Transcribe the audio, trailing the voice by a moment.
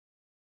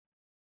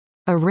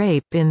A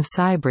Rape in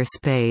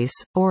Cyberspace,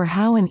 or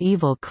How an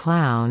Evil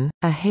Clown,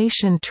 a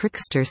Haitian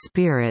Trickster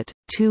Spirit,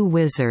 Two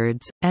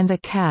Wizards, and a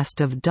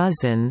Cast of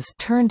Dozens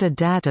Turned a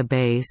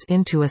Database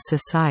into a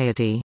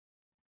Society,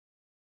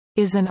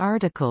 is an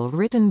article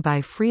written by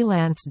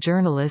freelance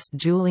journalist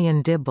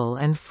Julian Dibble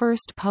and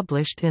first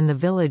published in The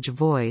Village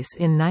Voice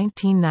in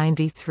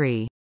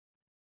 1993.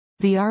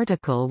 The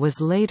article was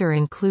later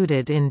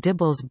included in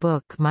Dibble's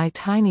book My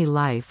Tiny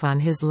Life on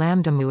his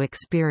Lambdamu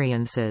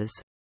experiences.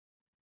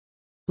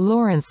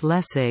 Lawrence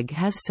Lessig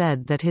has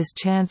said that his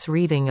chance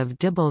reading of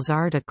Dibble's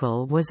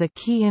article was a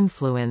key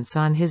influence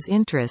on his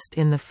interest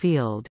in the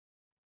field.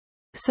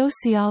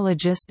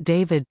 Sociologist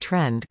David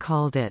Trend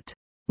called it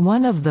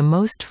one of the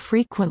most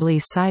frequently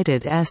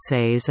cited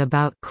essays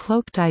about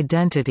cloaked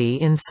identity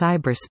in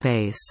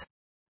cyberspace.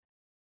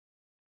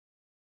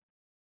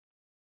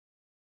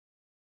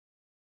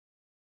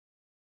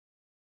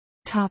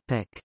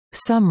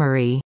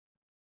 Summary.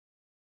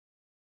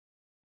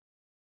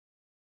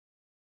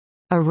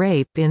 A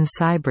Rape in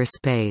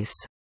Cyberspace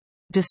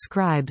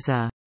describes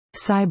a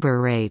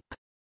cyber rape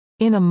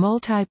in a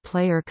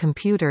multiplayer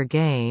computer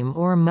game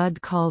or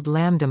MUD called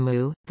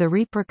Lambdamu, the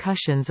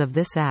repercussions of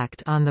this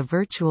act on the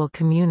virtual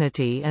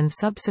community and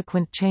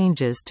subsequent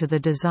changes to the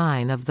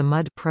design of the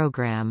MUD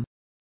program.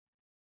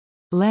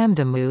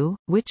 Lambdamu,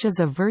 which is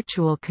a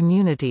virtual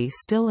community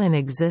still in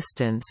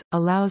existence,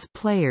 allows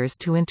players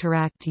to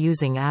interact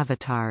using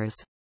avatars.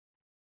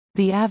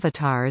 The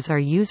avatars are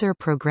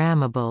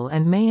user-programmable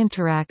and may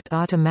interact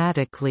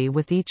automatically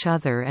with each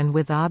other and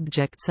with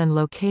objects and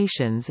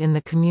locations in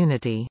the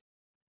community.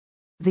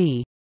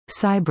 The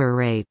cyber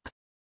rape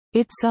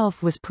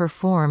itself was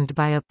performed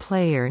by a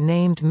player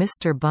named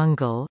Mr.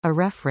 Bungle, a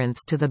reference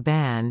to the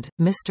band,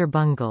 Mr.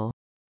 Bungle.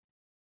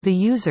 The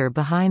user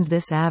behind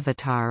this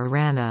avatar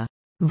ran a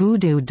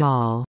voodoo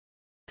doll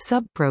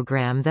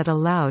subprogram that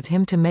allowed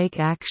him to make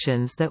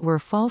actions that were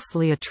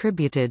falsely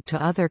attributed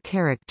to other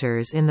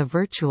characters in the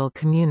virtual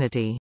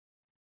community.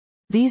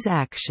 These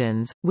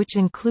actions, which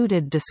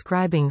included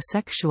describing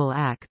sexual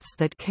acts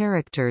that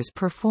characters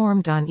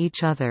performed on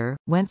each other,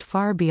 went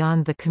far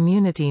beyond the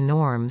community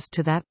norms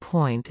to that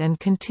point and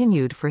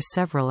continued for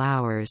several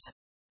hours.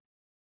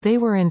 They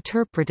were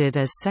interpreted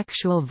as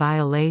sexual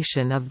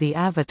violation of the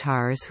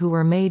avatars who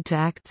were made to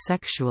act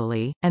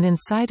sexually, and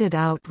incited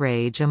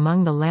outrage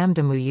among the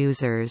Lambdamu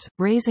users,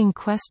 raising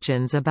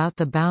questions about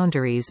the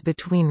boundaries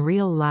between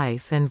real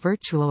life and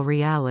virtual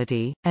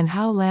reality, and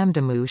how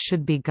Lambdamu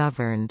should be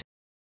governed.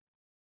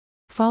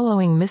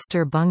 Following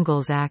Mr.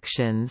 Bungle's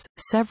actions,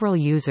 several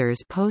users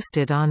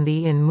posted on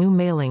the In-Mu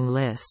mailing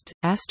list,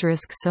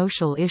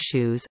 *social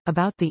issues,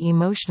 about the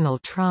emotional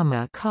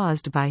trauma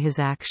caused by his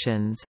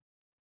actions.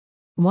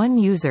 One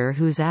user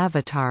whose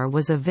avatar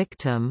was a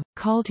victim,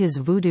 called his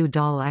voodoo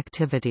doll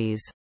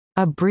activities,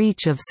 a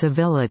breach of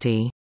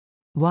civility,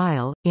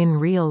 while, in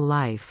real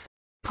life,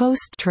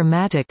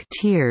 post-traumatic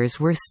tears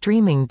were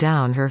streaming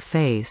down her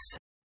face.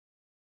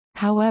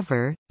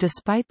 However,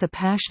 despite the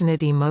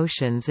passionate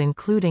emotions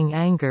including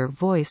anger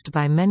voiced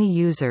by many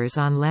users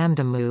on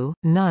Lambdamu,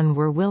 none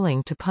were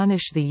willing to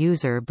punish the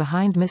user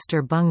behind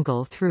Mr.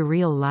 Bungle through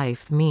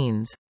real-life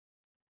means.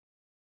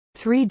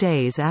 3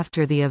 days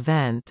after the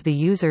event, the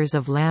users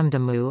of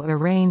Lambdamu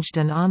arranged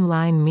an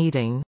online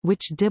meeting,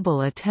 which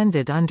Dibble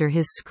attended under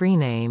his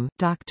screenname,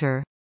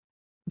 Dr.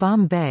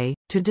 Bombay,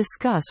 to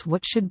discuss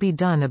what should be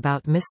done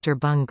about Mr.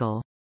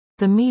 Bungle.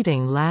 The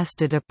meeting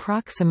lasted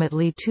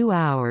approximately 2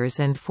 hours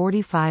and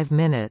 45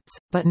 minutes,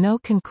 but no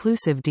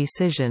conclusive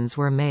decisions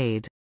were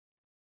made.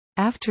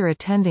 After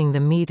attending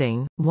the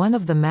meeting, one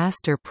of the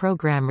master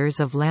programmers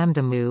of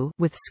Lambdamu,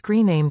 with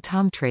screenname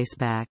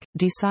TomTraceback,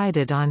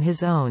 decided on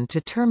his own to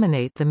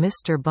terminate the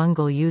Mr.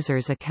 Bungle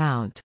user's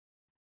account.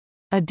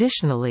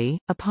 Additionally,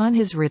 upon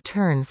his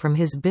return from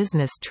his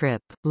business trip,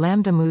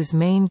 Lambdamu's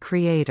main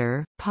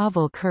creator,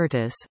 Pavel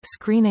Curtis,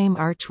 screenname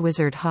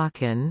Archwizard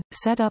Hawken,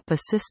 set up a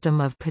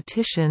system of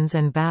petitions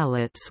and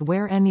ballots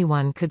where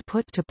anyone could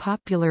put to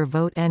popular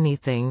vote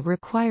anything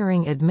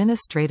requiring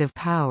administrative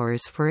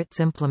powers for its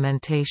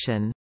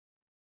implementation.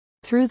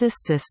 Through this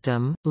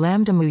system,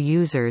 Lambdamu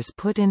users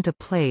put into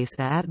place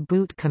a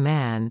 @boot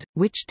command,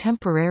 which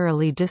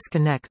temporarily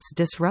disconnects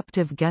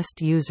disruptive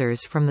guest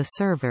users from the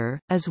server,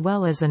 as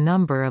well as a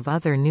number of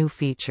other new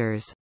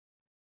features.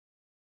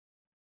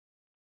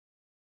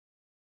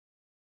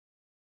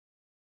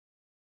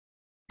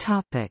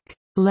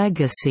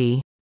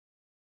 Legacy.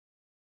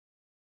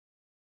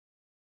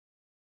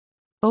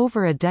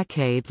 Over a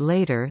decade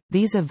later,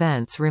 these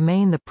events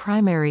remain the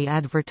primary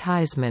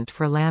advertisement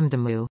for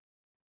Lambdamu.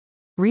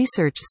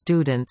 Research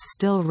students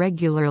still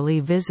regularly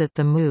visit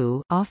the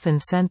MU, often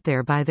sent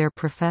there by their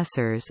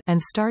professors,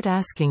 and start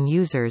asking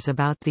users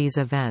about these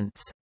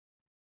events.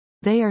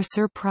 They are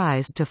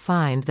surprised to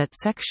find that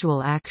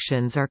sexual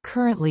actions are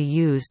currently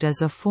used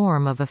as a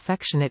form of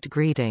affectionate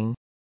greeting.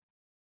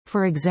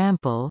 For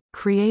example,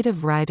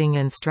 creative writing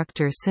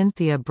instructor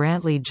Cynthia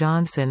Brantley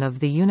Johnson of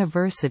the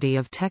University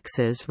of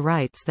Texas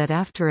writes that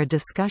after a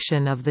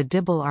discussion of the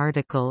Dibble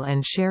article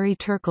and Sherry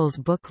Turkle's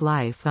book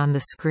Life on the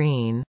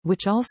Screen,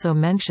 which also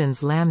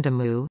mentions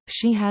Lambdamu,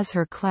 she has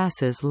her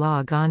classes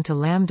log on to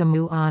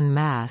Lambdamu en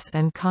masse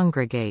and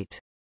congregate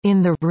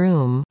in the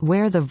room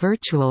where the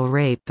virtual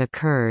rape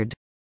occurred.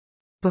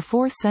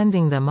 Before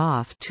sending them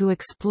off to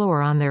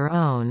explore on their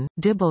own,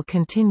 Dibble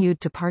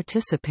continued to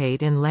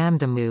participate in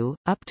Lambdamu,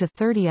 up to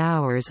 30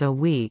 hours a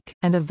week,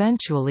 and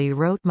eventually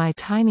wrote My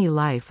Tiny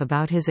Life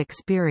about his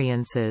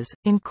experiences,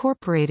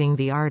 incorporating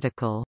the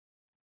article.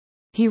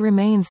 He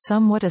remains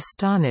somewhat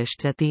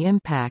astonished at the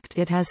impact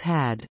it has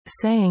had,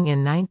 saying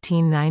in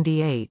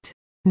 1998,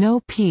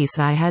 "No piece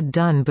I had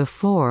done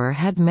before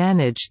had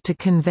managed to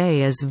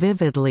convey as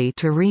vividly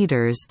to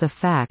readers the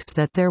fact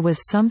that there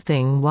was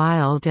something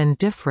wild and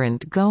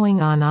different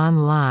going on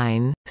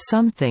online,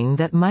 something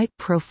that might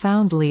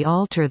profoundly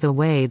alter the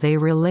way they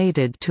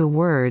related to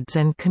words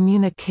and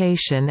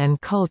communication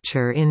and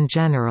culture in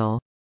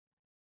general."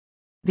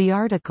 The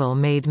article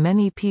made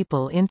many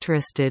people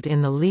interested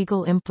in the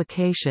legal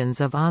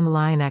implications of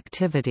online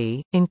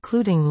activity,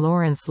 including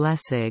Lawrence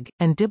Lessig,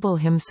 and Dibble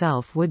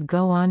himself would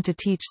go on to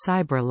teach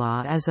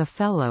cyberlaw as a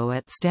fellow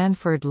at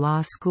Stanford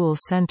Law School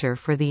Center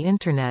for the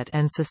Internet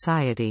and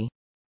Society.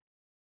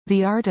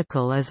 The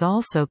article is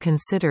also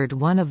considered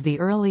one of the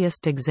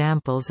earliest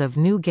examples of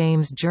new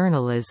games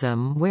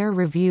journalism where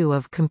review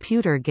of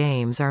computer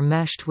games are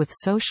meshed with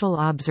social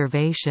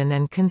observation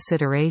and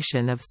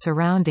consideration of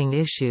surrounding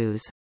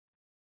issues.